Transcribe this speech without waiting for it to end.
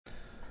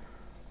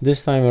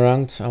This time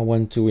around I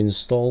want to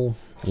install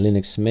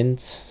Linux Mint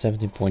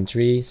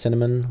 17.3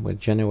 Cinnamon with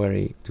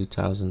January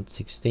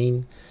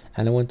 2016,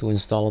 and I want to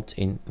install it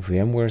in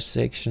VMware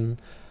section.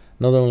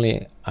 Not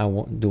only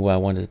do I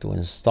want to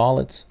install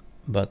it,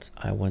 but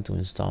I want to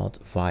install it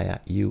via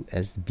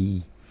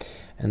USB,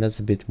 and that's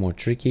a bit more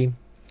tricky.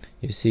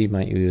 You see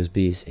my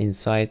USB is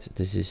inside.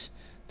 This is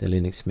the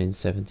Linux Mint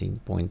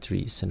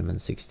 17.3 Cinnamon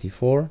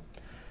 64.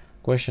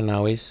 Question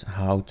now is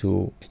how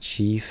to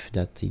achieve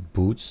that it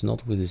boots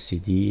not with a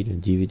CD, a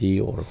DVD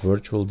or a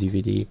virtual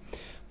DVD,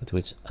 but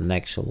with an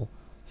actual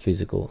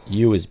physical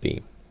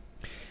USB.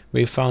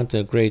 We found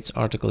a great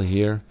article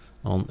here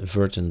on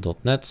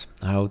verten.net,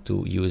 how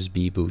to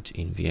USB boot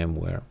in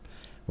VMware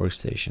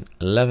workstation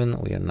 11.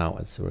 We are now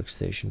at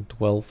workstation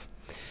 12,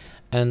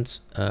 and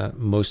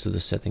most of the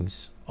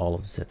settings, all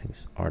of the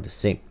settings are the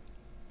same.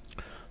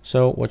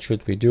 So what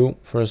should we do?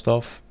 First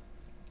off,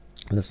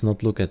 let's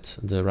not look at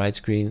the right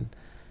screen.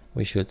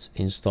 We should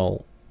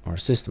install our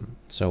system.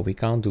 So we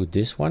can't do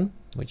this one,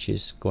 which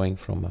is going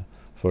from a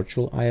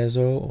virtual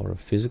ISO or a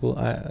physical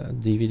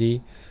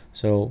DVD.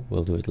 So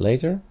we'll do it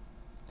later.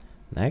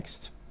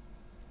 Next,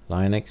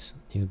 Linux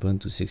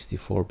Ubuntu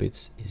 64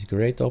 bits is a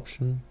great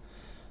option,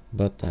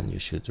 but then you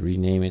should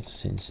rename it,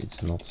 since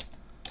it's not.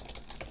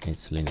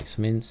 It's Linux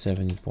Mint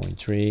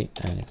 17.3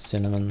 and it's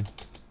Cinnamon.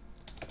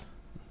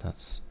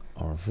 That's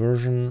our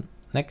version.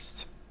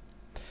 Next.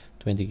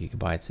 20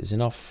 gigabytes is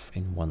enough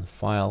in one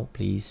file,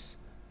 please.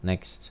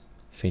 Next,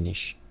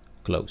 finish,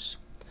 close.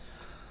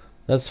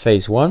 That's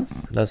phase one.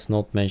 That's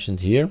not mentioned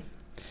here.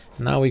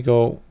 Now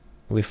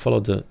we follow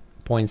the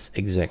points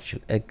exactly.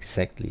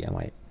 And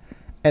I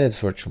edit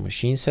virtual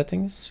machine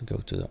settings, go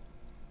to the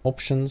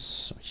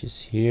options, which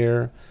is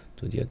here,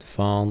 to the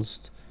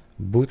advanced,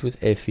 boot with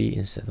FE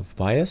instead of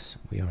BIOS.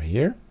 We are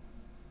here.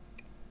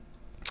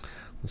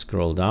 Let's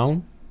scroll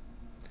down,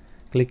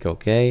 click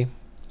OK,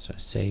 so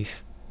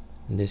save.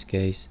 In this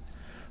case,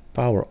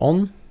 power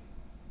on,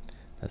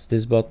 that's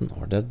this button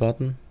or that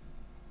button.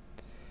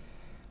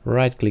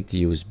 Right click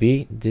the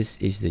USB. This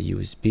is the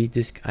USB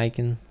disk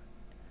icon.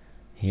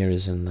 Here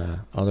is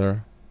an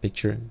other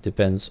picture,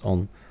 depends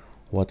on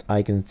what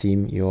icon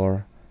theme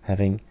you're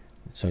having,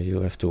 so you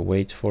have to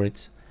wait for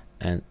it.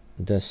 And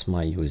that's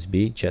my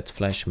USB jet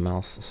flash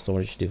mass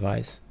storage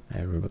device. I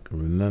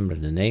remember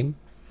the name.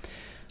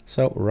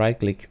 So right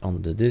click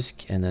on the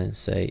disk and then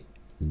say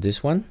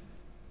this one.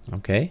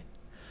 Okay.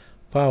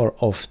 Power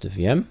off the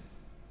VM,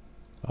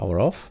 power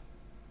off,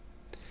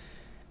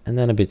 and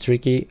then a bit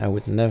tricky, I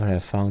would never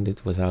have found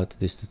it without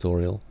this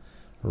tutorial.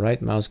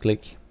 Right mouse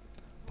click,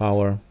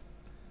 power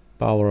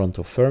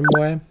onto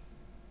firmware,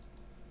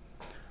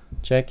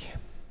 check,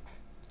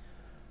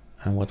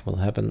 and what will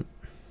happen,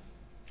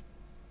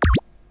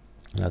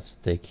 let's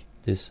take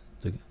this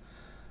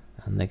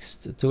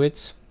next to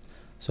it.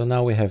 So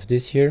now we have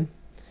this here,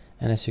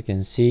 and as you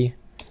can see,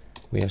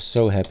 we are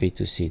so happy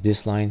to see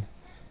this line.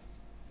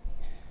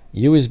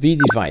 USB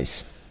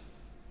device,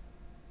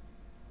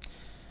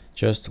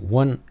 just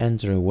one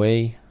enter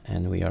away,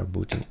 and we are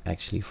booting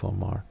actually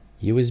from our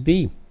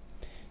USB.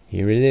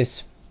 Here it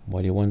is.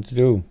 What do you want to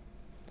do?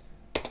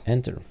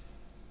 Enter.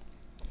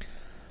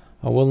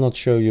 I will not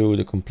show you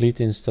the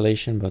complete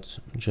installation, but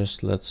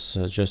let's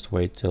just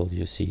wait till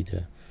you see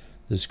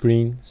the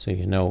screen, so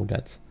you know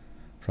that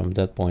from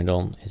that point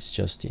on it's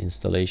just the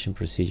installation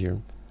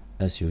procedure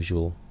as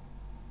usual.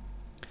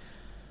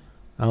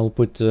 I'll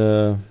put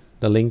the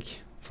link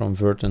from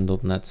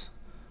verten.net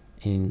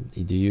in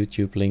the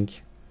YouTube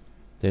link.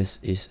 This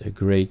is a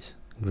great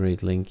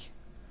link.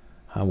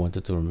 I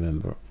wanted to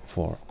remember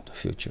for the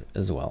future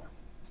as well.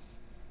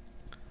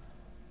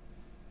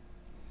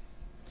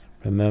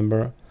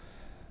 Remember,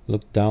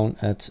 look down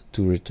at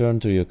to return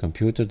to your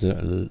computer,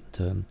 the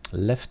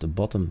left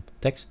bottom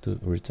text to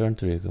return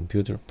to your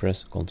computer,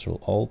 press Ctrl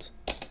Alt,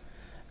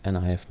 and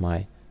I have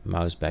my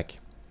mouse back,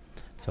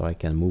 so I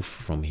can move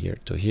from here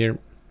to here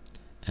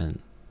and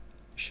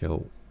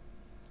show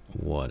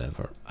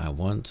whatever I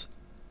want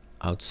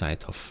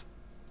outside of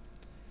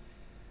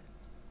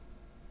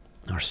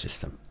our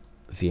system,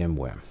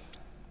 VMware.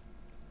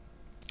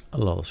 A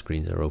lot of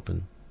screens are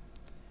open.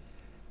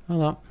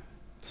 Voila.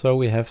 So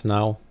we have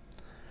now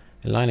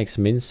a Linux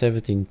Mint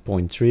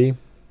 17.3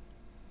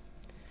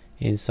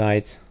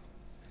 inside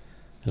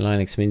a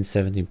Linux Mint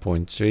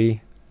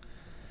 17.3,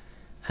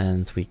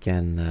 and we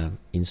can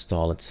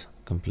install it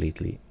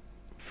completely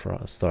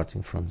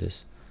starting from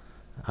this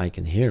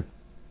icon here.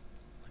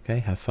 Okay,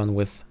 have fun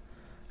with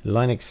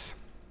Linux.